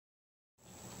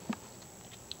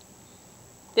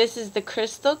This is the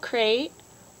Crystal Crate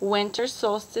Winter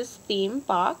Solstice theme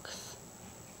box.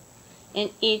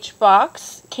 In each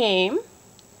box came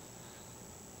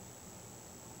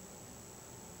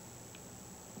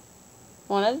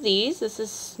one of these. This is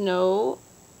snow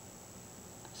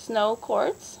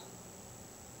quartz.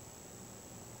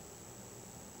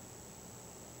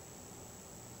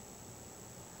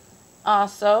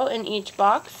 Also, in each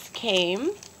box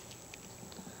came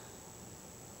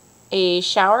a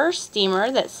shower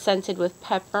steamer that's scented with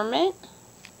peppermint,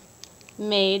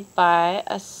 made by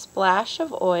A Splash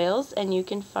of Oils, and you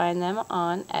can find them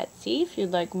on Etsy if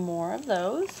you'd like more of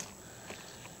those.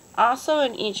 Also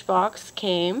in each box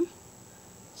came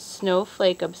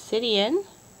Snowflake Obsidian,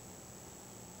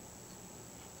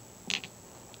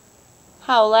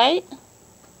 Howlite,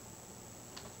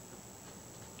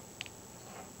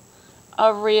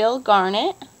 a real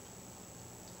garnet,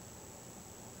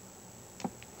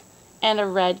 and a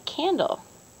red candle.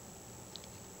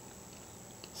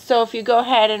 So if you go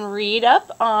ahead and read up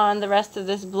on the rest of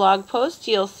this blog post,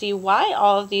 you'll see why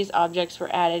all of these objects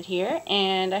were added here.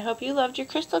 And I hope you loved your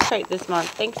crystal crate this month.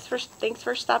 Thanks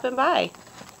for stopping by.